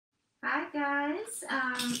Hi guys,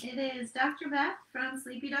 it is Dr. Beth from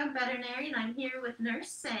Sleepy Dog Veterinary, and I'm here with Nurse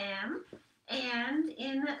Sam. And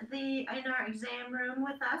in our exam room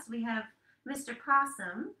with us, we have Mr.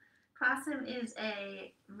 Possum. Possum is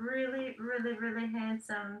a really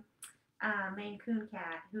handsome Maine Coon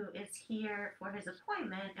cat who is here for his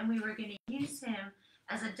appointment, and we were going to use him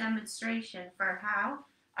as a demonstration for how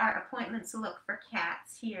our appointments look for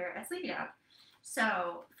cats here at Sleepy Dog.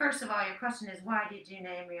 So, first of all, your question is why did you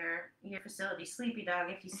name your facility Sleepy Dog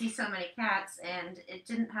if you see so many cats and it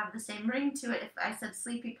didn't have the same ring to it if I said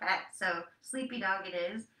Sleepy Pet? So, Sleepy Dog it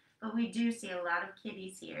is, but we do see a lot of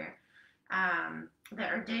kitties here.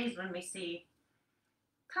 There are days when we see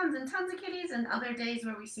tons and tons of kitties and other days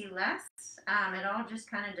where we see less. It all just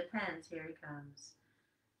kind of depends. Here he comes.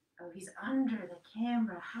 Oh, he's under the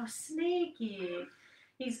camera. How sneaky.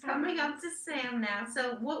 He's coming up to Sam now.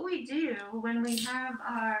 So what we do when we have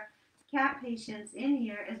our cat patients in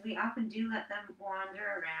here is we often do let them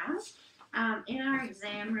wander around. In our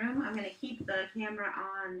exam room, I'm going to keep the camera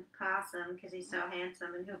on Possum because he's so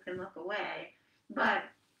handsome and who can look away. But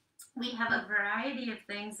we have a variety of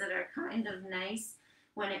things that are kind of nice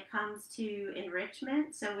when it comes to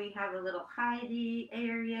enrichment. So we have a little hidey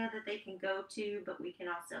area that they can go to, but we can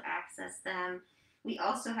also access them. We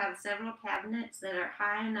also have several cabinets that are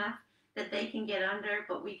high enough that they can get under,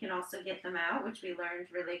 but we can also get them out, which we learned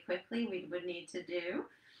really quickly we would need to do.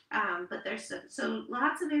 But there's so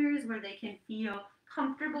lots of areas where they can feel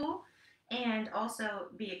comfortable and also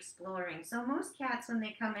be exploring. So most cats, when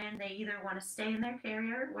they come in, they either want to stay in their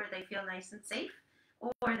carrier where they feel nice and safe,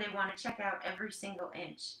 or they want to check out every single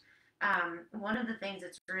inch. One of the things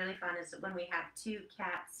that's really fun is when we have two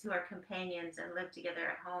cats who are companions and live together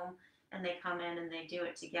at home, and they come in and they do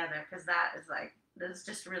it together, because that's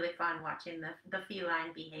just really fun watching the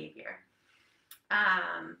feline behavior.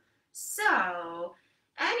 So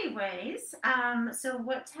anyways, so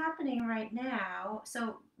what's happening right now?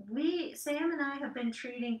 So Sam and I have been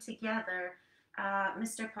treating together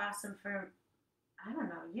Mr. Possum for I don't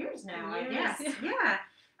know, years now, I guess. Yeah.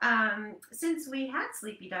 Since we had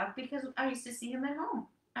Sleepy Dog, because I used to see him at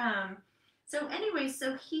home. So anyway,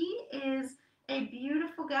 so he is a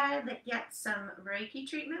beautiful guy that gets some Reiki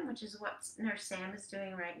treatment, which is what Nurse Sam is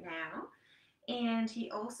doing right now. And he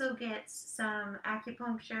also gets some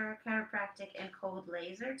acupuncture, chiropractic, and cold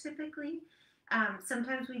laser typically.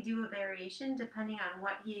 Sometimes we do a variation depending on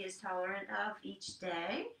what he is tolerant of each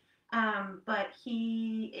day. But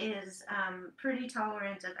he is pretty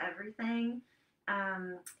tolerant of everything.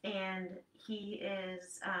 And he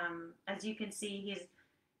is, as you can see,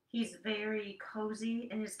 he's very cozy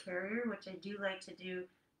in his carrier, which I do like to do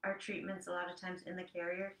our treatments a lot of times in the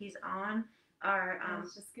carrier. He's on our I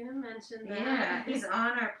was just gonna mention that. Yeah, he's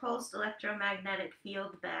on our pulsed electromagnetic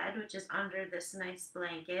field bed, which is under this nice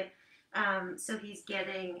blanket. So he's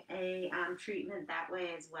getting a treatment that way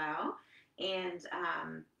as well, and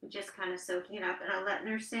just kind of soaking it up. And I'll let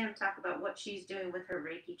Nurse Sam talk about what she's doing with her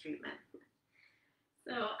Reiki treatment.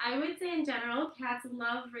 So I would say in general, cats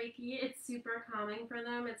love Reiki. It's super calming for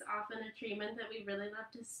them. It's often a treatment that we really love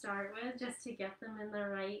to start with just to get them in the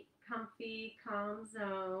right, comfy, calm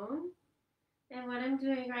zone. And what I'm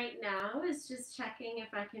doing right now is just checking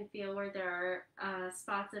if I can feel where there are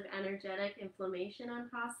spots of energetic inflammation on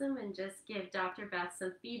Possum and just give Dr. Beth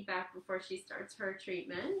some feedback before she starts her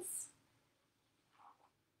treatments.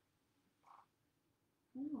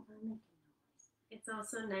 It's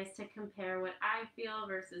also nice to compare what I feel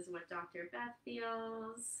versus what Dr. Beth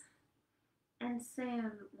feels. And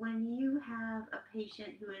Sam, when you have a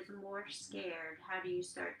patient who is more scared, how do you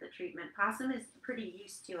start the treatment? Possum is pretty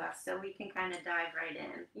used to us, so we can kind of dive right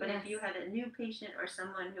in. But Yes. if you had a new patient or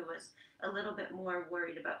someone who was a little bit more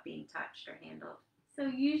worried about being touched or handled. So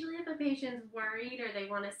usually if a patient's worried or they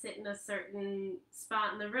want to sit in a certain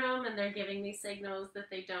spot in the room and they're giving me signals that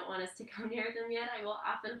they don't want us to go near them yet, I will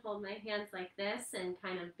often hold my hands like this and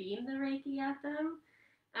kind of beam the Reiki at them.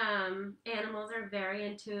 Animals are very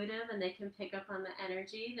intuitive and they can pick up on the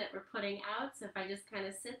energy that we're putting out. So if I just kind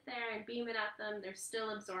of sit there and beam it at them, they're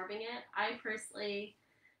still absorbing it. I personally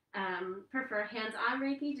prefer hands-on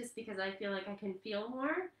Reiki just because I feel like I can feel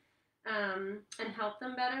more and help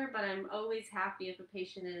them better. But I'm always happy if a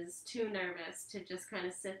patient is too nervous to just kind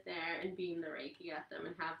of sit there and beam the Reiki at them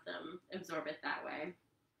and have them absorb it that way.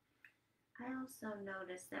 I also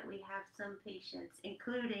noticed that we have some patients,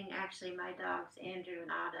 including actually my dogs, Andrew and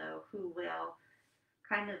Otto, who will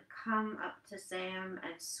kind of come up to Sam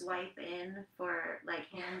and swipe in for like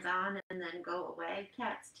hands-on and then go away.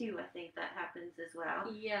 Cats too, I think that happens as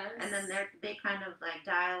well. Yes. And then they kind of like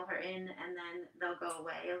dial her in and then they'll go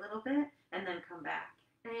away a little bit and then come back.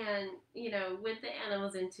 And, with the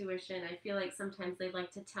animal's intuition, I feel like sometimes they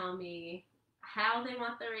like to tell me how they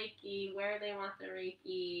want the Reiki, where they want the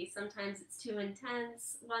Reiki. Sometimes it's too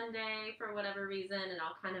intense one day for whatever reason, and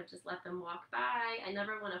I'll kind of just let them walk by. I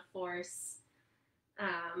never want to force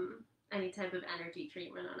any type of energy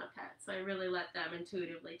treatment on a pet, so I really let them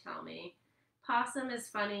intuitively tell me. Possum is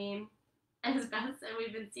funny. As Beth said,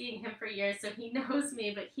 we've been seeing him for years, so he knows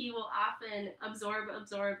me, but he will often absorb, and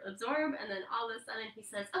then all of a sudden he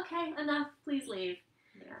says, "Okay, enough, please leave."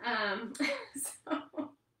 Yeah.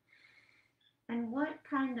 So. And what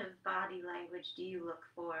kind of body language do you look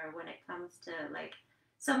for when it comes to, like,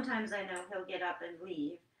 sometimes I know he'll get up and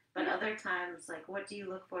leave, but other times, like, what do you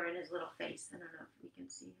look for in his little face? I don't know if we can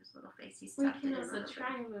see his little face. He's tucked We in can a also little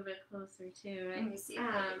try bit. and move it closer too, right? Let me see if I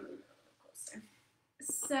can move it a little closer.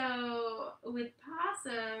 So with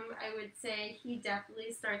Possum, I would say he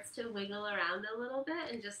definitely starts to wiggle around a little bit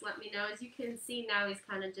and just let me know. As you can see now, he's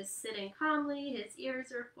kind of just sitting calmly. His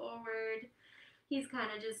ears are forward. He's kind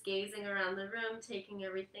of just gazing around the room, taking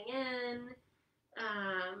everything in.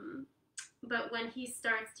 But when he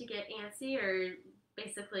starts to get antsy, or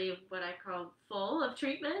basically what I call full of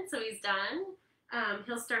treatment, so he's done,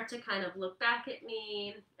 he'll start to kind of look back at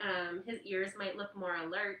me. His ears might look more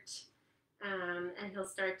alert, and he'll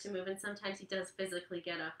start to move. And sometimes he does physically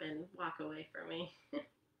get up and walk away from me.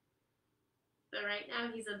 But right now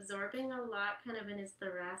he's absorbing a lot kind of in his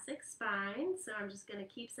thoracic spine, so I'm just going to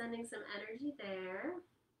keep sending some energy there.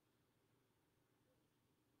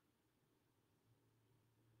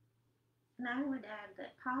 And I would add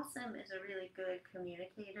that Possum is a really good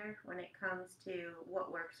communicator when it comes to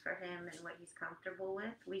what works for him and what he's comfortable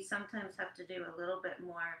with. We sometimes have to do a little bit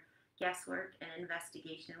more guesswork and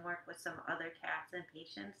investigation work with some other cats and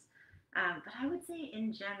patients. But I would say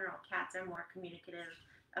in general, cats are more communicative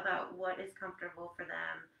about what is comfortable for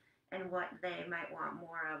them and what they might want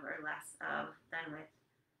more of or less of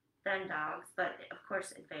than dogs. But of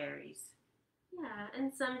course, it varies. Yeah,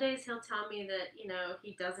 and some days he'll tell me that,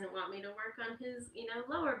 he doesn't want me to work on his,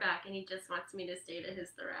 lower back, and he just wants me to stay to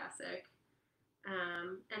his thoracic.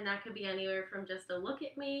 And that could be anywhere from just a look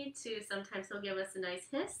at me to sometimes he'll give us a nice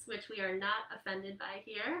hiss, which we are not offended by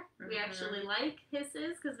here. Mm-hmm. We actually like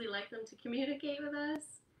hisses because we like them to communicate with us.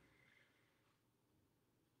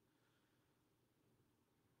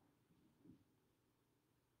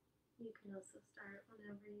 You can also start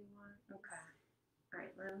whenever you want. Okay. All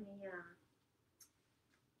right, let me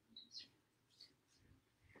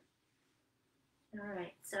all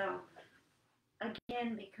right, so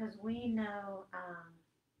again, because we know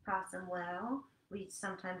Possum well, we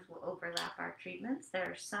sometimes will overlap our treatments.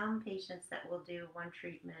 There are some patients that will do one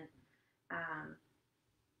treatment,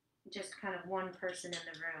 just kind of one person in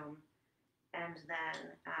the room, and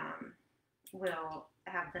then we'll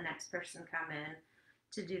have the next person come in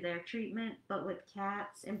to do their treatment. But with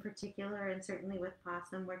cats in particular, and certainly with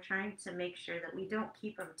Possum, we're trying to make sure that we don't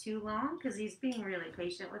keep him too long because he's being really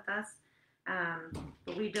patient with us.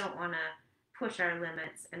 But we don't want to push our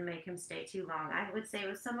limits and make him stay too long. I would say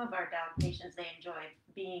with some of our dog patients, they enjoy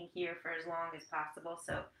being here for as long as possible.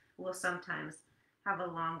 So we'll sometimes have a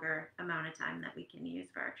longer amount of time that we can use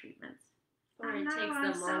for our treatments. Or it takes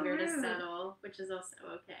them longer to settle, which is also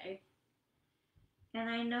okay. And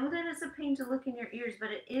I know that it's a pain to look in your ears, but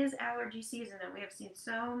it is allergy season, and we have seen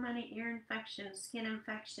so many ear infections, skin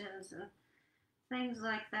infections, and things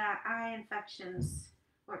like that, eye infections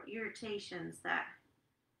or irritations that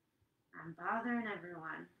I'm bothering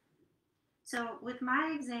everyone. So with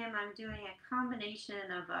my exam, I'm doing a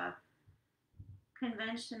combination of a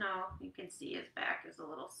conventional, you can see his back is a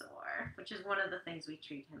little sore, which is one of the things we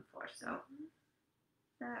treat him for. So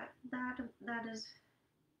that is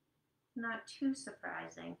not too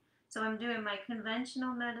surprising. So I'm doing my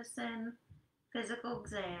conventional medicine physical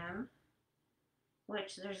exam,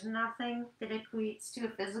 which there's nothing that equates to a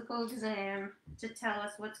physical exam to tell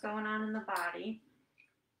us what's going on in the body.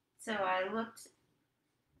 So I looked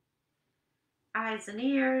eyes and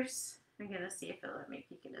ears. I'm going to see if it'll let me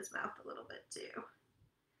peek in his mouth a little bit too.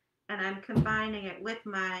 And I'm combining it with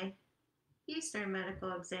my Eastern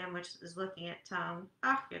medical exam, which is looking at tongue.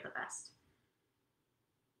 Oh, you're the best.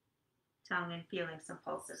 Tongue and feeling some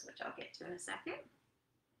pulses, which I'll get to in a second.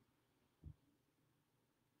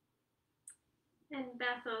 And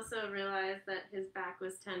Beth also realized that his back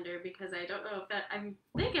was tender because I don't know if that, I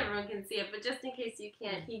think everyone can see it, but just in case you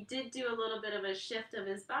can't, he did do a little bit of a shift of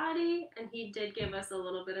his body, and he did give us a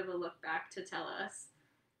little bit of a look back to tell us.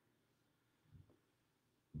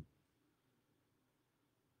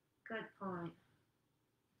 Good point.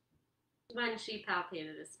 When she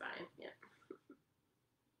palpated his spine, yeah.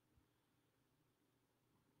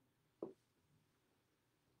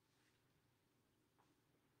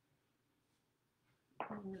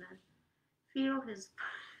 I'm gonna feel his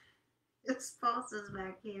pulses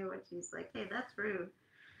back here, which he's like, hey, that's rude.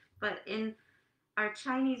 But in our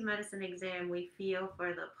Chinese medicine exam, we feel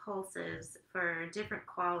for the pulses for different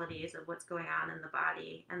qualities of what's going on in the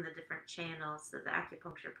body and the different channels that the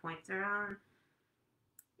acupuncture points are on.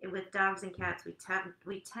 With dogs and cats,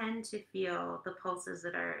 we tend to feel the pulses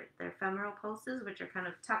that are their femoral pulses, which are kind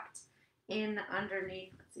of tucked in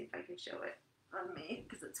underneath. Let's see if I can show it on me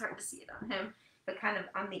because it's hard to see it on him, but kind of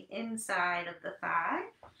on the inside of the thigh.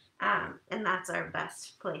 And that's our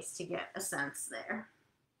best place to get a sense there.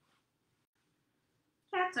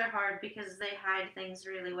 Cats are hard because they hide things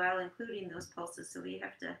really well, including those pulses. So we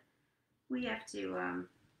have to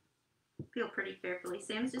feel pretty carefully.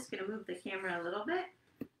 Sam's just going to move the camera a little bit.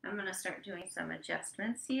 I'm going to start doing some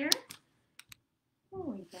adjustments here. There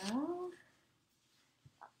we go.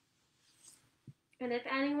 And if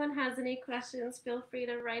anyone has any questions, feel free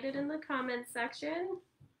to write it in the comments section.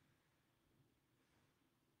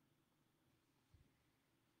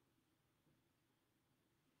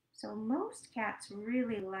 So most cats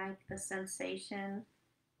really like the sensation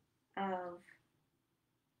of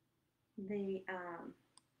the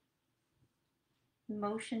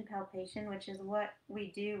motion palpation, which is what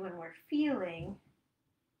we do when we're feeling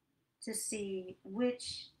to see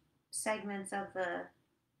which segments of the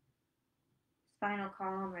spinal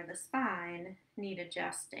column or the spine need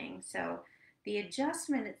adjusting. So the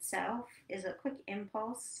adjustment itself is a quick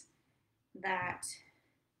impulse that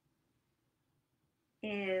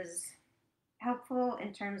is helpful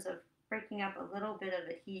in terms of breaking up a little bit of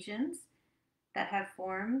adhesions that have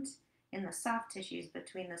formed in the soft tissues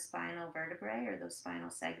between the spinal vertebrae or those spinal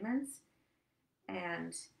segments.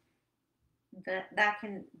 And that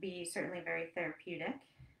can be certainly very therapeutic.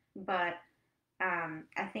 But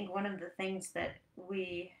I think one of the things that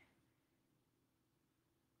we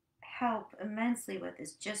help immensely with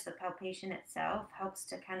is just the palpation itself helps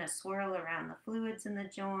to kind of swirl around the fluids in the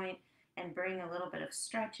joint and bring a little bit of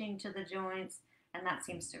stretching to the joints, and that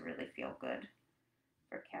seems to really feel good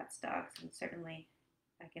for cats, dogs, and certainly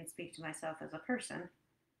I can speak to myself as a person.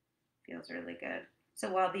 Feels really good.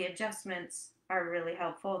 So while the adjustments are really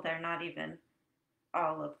helpful, they're not even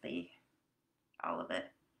all of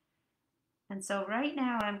it. And so right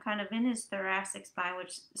now I'm kind of in his thoracic spine,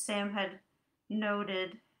 which Sam had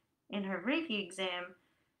noted in her Reiki exam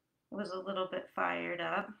was a little bit fired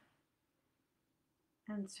up.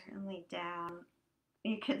 And certainly down,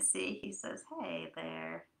 you can see he says, hey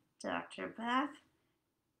there, Dr. Beth.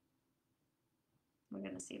 We're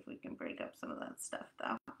going to see if we can break up some of that stuff,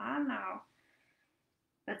 though. I know.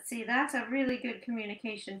 But see, that's a really good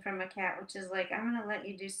communication from a cat, which is like, I'm going to let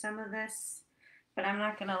you do some of this, but I'm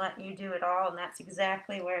not going to let you do it all. And that's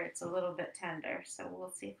exactly where it's a little bit tender. So we'll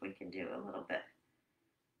see if we can do a little bit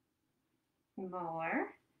more.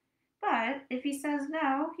 But if he says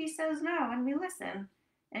no, he says no, and we listen.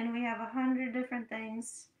 And we have 100 different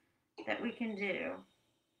things that we can do.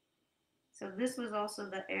 So this was also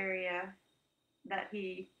the area that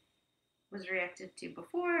he was reacted to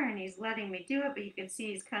before, and he's letting me do it, but you can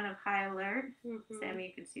see he's kind of high alert. Mm-hmm. Sammy,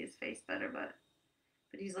 you can see his face better, but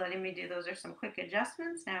he's letting me do. Those are some quick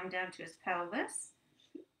adjustments. Now I'm down to his pelvis.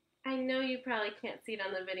 I know you probably can't see it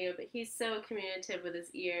on the video, but he's so communicative with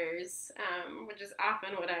his ears, which is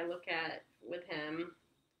often what I look at with him.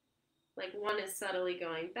 Like, one is subtly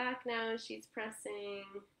going back now as she's pressing.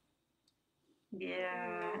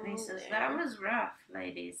 Yeah, and he says, that was rough,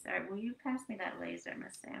 ladies. All right, will you pass me that laser,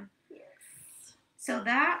 Miss Sam? Yes. So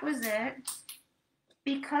that was it.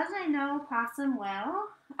 Because I know Possum well,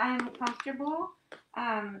 I'm comfortable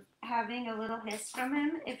having a little hiss from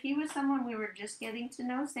him. If he was someone we were just getting to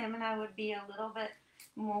know, Sam and I would be a little bit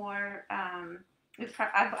more,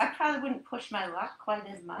 I probably wouldn't push my luck quite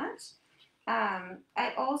as much.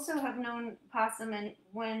 I also have known Possum, and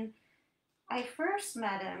when I first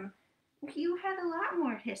met him, you had a lot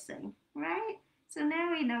more hissing, right? So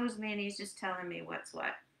now he knows me and he's just telling me what's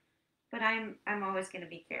what. But I'm always going to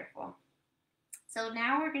be careful. So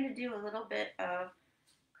now we're going to do a little bit of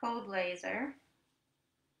cold laser.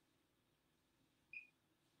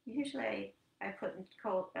 Usually I put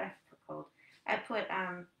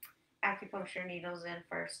acupuncture needles in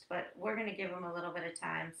first, but we're going to give him a little bit of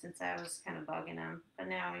time since I was kind of bugging him. But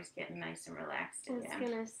now he's getting nice and relaxed again. I was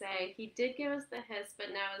going to say, he did give us the hiss, but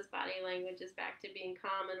now his body language is back to being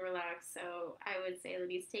calm and relaxed. So I would say that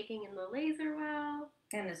he's taking in the laser well.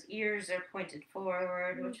 And his ears are pointed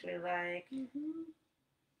forward, which we like. Mm-hmm.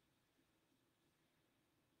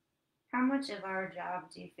 How much of our job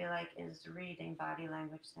do you feel like is reading body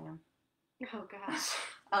language, Sam? Oh, gosh.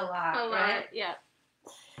 A lot, right? Yeah.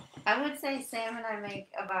 I would say Sam and I make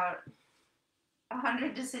about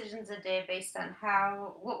 100 decisions a day based on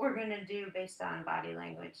what we're going to do based on body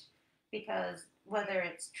language. Because whether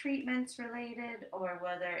it's treatments related or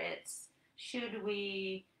whether it's should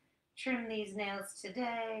we trim these nails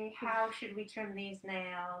today, how should we trim these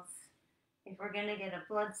nails, if we're going to get a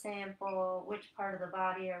blood sample, which part of the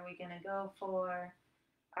body are we going to go for?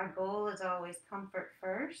 Our goal is always comfort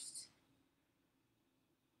first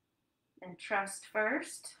and trust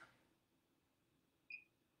first.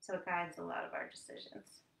 So it guides a lot of our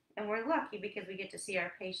decisions. And we're lucky because we get to see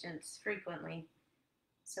our patients frequently.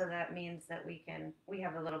 So that means that we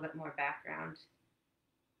have a little bit more background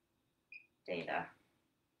data.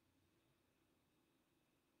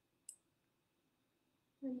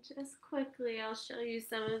 And just quickly, I'll show you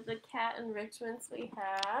some of the cat enrichments we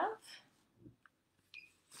have.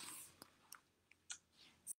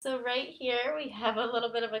 So right here we have a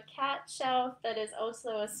little bit of a cat shelf that is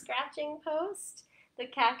also a scratching post. The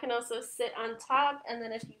cat can also sit on top, and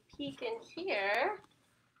then if you peek in here,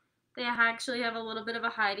 they actually have a little bit of a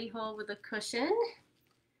hidey hole with a cushion,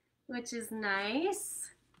 which is nice.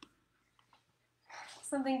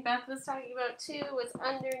 Something Beth was talking about too was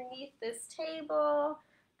underneath this table.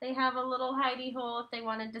 They have a little hidey hole if they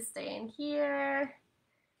wanted to stay in here.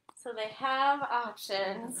 So they have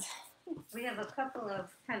options. We have a couple of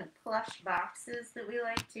kind of plush boxes that we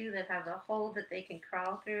like too that have a hole that they can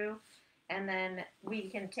crawl through, and then we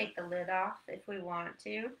can take the lid off if we want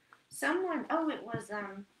to.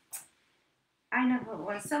 I know who it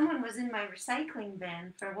was. Someone was in my recycling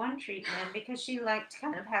bin for one treatment because she liked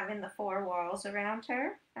kind of having the four walls around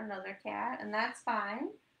her, another cat, and that's fine.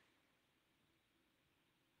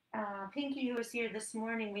 Pinky, who was here this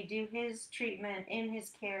morning, we do his treatment in his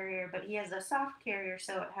carrier, but he has a soft carrier,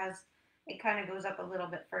 so it kind of goes up a little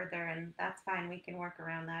bit further, and that's fine. We can work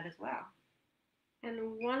around that as well.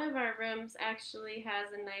 And one of our rooms actually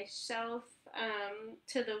has a nice shelf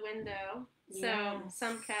to the window. So yes.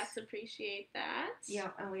 Some cats appreciate that. Yeah,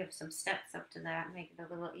 and we have some steps up to that, make it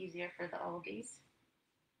a little easier for the oldies.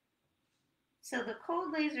 So the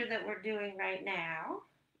cold laser that we're doing right now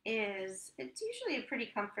it's usually a pretty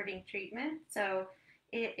comforting treatment. So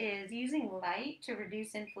it is using light to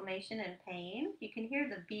reduce inflammation and pain. You can hear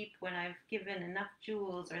the beep when I've given enough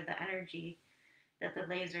joules or the energy that the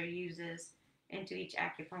laser uses into each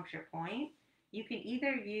acupuncture point. You can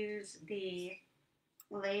either use the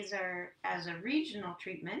laser as a regional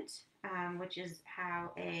treatment, which is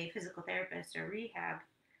how a physical therapist or rehab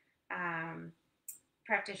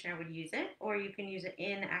practitioner would use it, or you can use it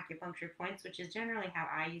in acupuncture points, which is generally how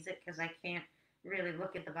I use it because I can't really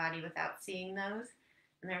look at the body without seeing those.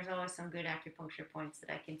 And there's always some good acupuncture points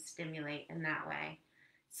that I can stimulate in that way.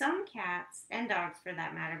 Some cats, and dogs for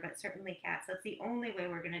that matter, but certainly cats, that's the only way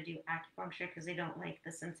we're going to do acupuncture because they don't like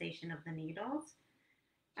the sensation of the needles.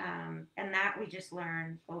 And that we just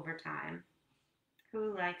learn over time.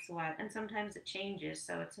 Who likes what? And sometimes it changes,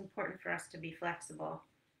 so it's important for us to be flexible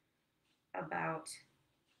about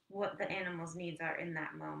what the animal's needs are in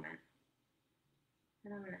that moment.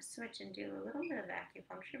 And I'm going to switch and do a little bit of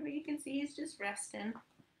acupuncture, but you can see he's just resting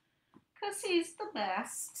because he's the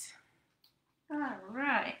best. All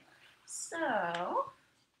right, so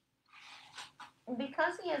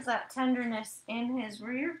because he has that tenderness in his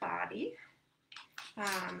rear body,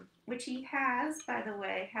 which he has, by the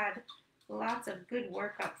way, had lots of good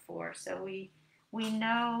workup for, so we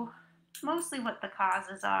know mostly what the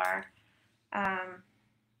causes are,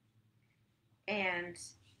 and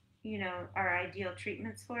our ideal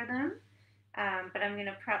treatments for them. But I'm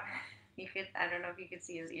gonna I don't know if you could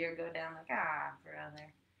see his ear go down, like,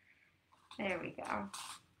 brother. There we go.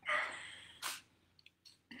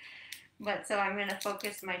 But so I'm going to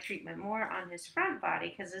focus my treatment more on his front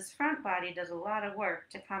body because his front body does a lot of work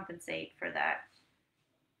to compensate for that,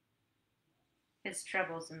 his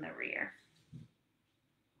troubles in the rear.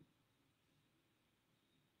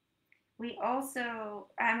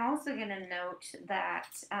 I'm also going to note that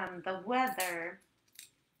the weather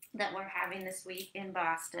that we're having this week in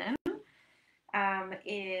Boston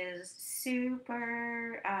is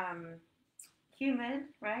super humid,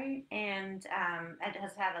 right? And it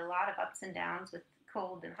has had a lot of ups and downs with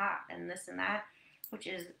cold and hot and this and that, which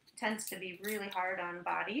tends to be really hard on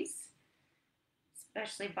bodies,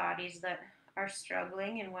 especially bodies that are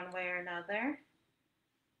struggling in one way or another.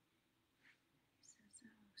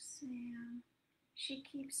 Oh, Sam, she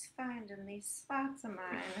keeps finding these spots of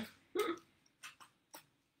mine.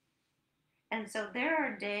 And so there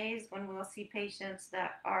are days when we'll see patients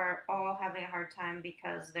that are all having a hard time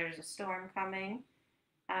because there's a storm coming.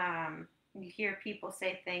 You hear people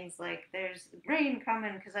say things like, there's rain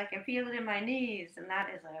coming because I can feel it in my knees, and that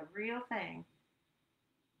is a real thing.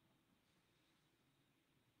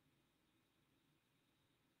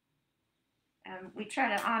 we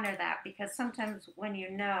try to honor that because sometimes when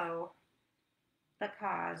you know the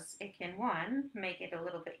cause, it can, one, make it a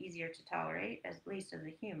little bit easier to tolerate, at least as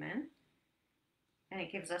a human, and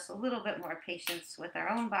it gives us a little bit more patience with our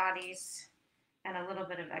own bodies and a little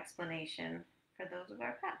bit of explanation for those of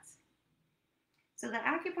our pets. So the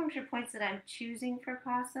acupuncture points that I'm choosing for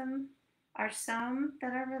Possum are some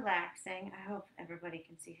that are relaxing. I hope everybody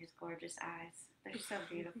can see his gorgeous eyes. They're so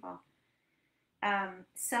beautiful.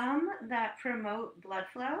 Some that promote blood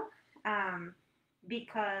flow,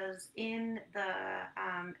 because in the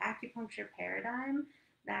acupuncture paradigm,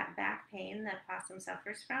 that back pain that Possum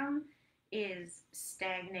suffers from is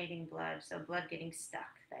stagnating blood, so blood getting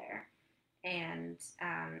stuck there. And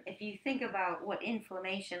if you think about what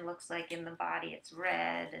inflammation looks like in the body, it's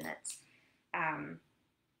red and it's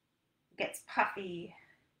gets puffy,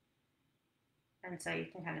 and so you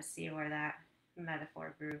can kind of see where that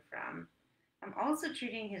metaphor grew from. I'm also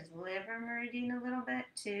treating his liver meridian a little bit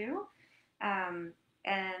too, and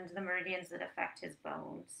the meridians that affect his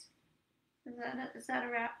bones. Is that a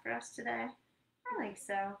wrap for us today? I think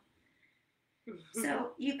so.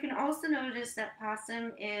 So you can also notice that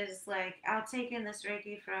Possum is like, I'll take in this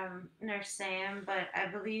Reiki from Nurse Sam, but I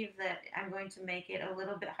believe that I'm going to make it a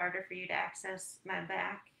little bit harder for you to access my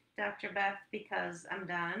back, Dr. Beth, because I'm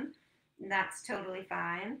done. And that's totally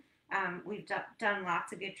fine. We've done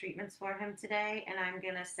lots of good treatments for him today, and I'm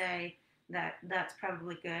going to say that that's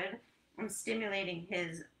probably good. I'm stimulating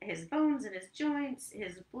his bones and his joints,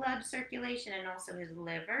 his blood circulation, and also his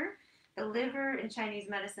liver. The liver in Chinese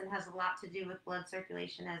medicine has a lot to do with blood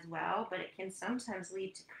circulation as well, but it can sometimes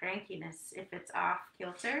lead to crankiness if it's off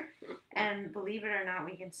kilter. And believe it or not,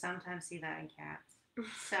 we can sometimes see that in cats.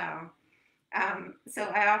 So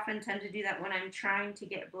I often tend to do that when I'm trying to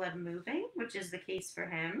get blood moving, which is the case for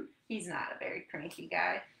him. He's not a very cranky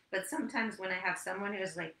guy, but sometimes when I have someone who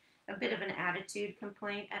has like a bit of an attitude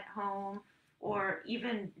complaint at home, or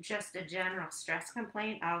even just a general stress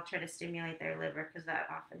complaint, I'll try to stimulate their liver because that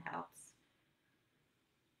often helps.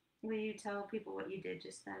 Will you tell people what you did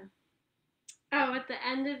just then? Oh, at the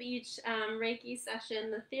end of each Reiki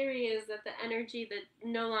session, the theory is that the energy that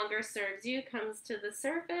no longer serves you comes to the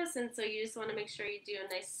surface, and so you just want to make sure you do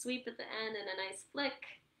a nice sweep at the end and a nice flick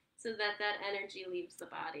so that that energy leaves the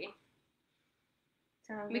body.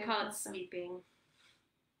 We call it sweeping.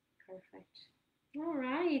 Perfect. All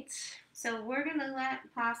right. So we're going to let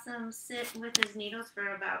Possum sit with his needles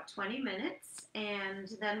for about 20 minutes, and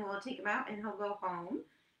then we'll take him out and he'll go home.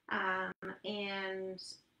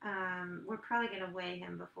 We're probably going to weigh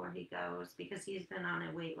him before he goes because he's been on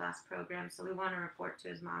a weight loss program, so we want to report to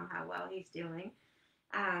his mom how well he's doing.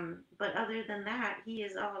 But other than that, he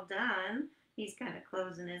is all done. He's kind of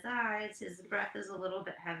closing his eyes. His breath is a little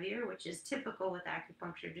bit heavier, which is typical with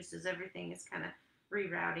acupuncture, just as everything is kind of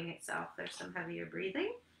rerouting itself. There's some heavier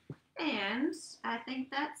breathing. And I think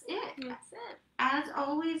that's it. That's it. As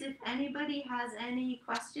always, if anybody has any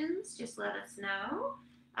questions, just let us know.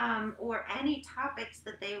 Or any topics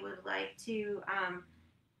that they would like to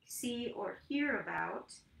see or hear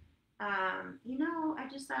about. I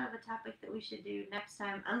just thought of a topic that we should do next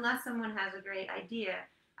time, unless someone has a great idea.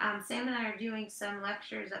 Sam and I are doing some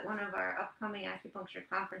lectures at one of our upcoming acupuncture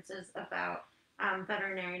conferences about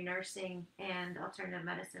veterinary nursing and alternative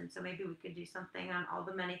medicine. So maybe we could do something on all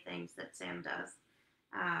the many things that Sam does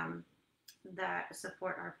that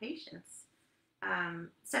support our patients.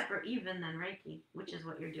 Separate even than Reiki, which is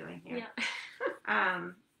what you're doing here. Yeah.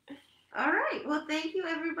 All right. Well, thank you,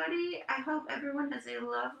 everybody. I hope everyone has a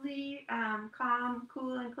lovely, calm,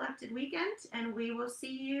 cool, and collected weekend, and we will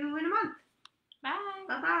see you in a month. Bye.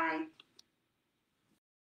 Bye-bye.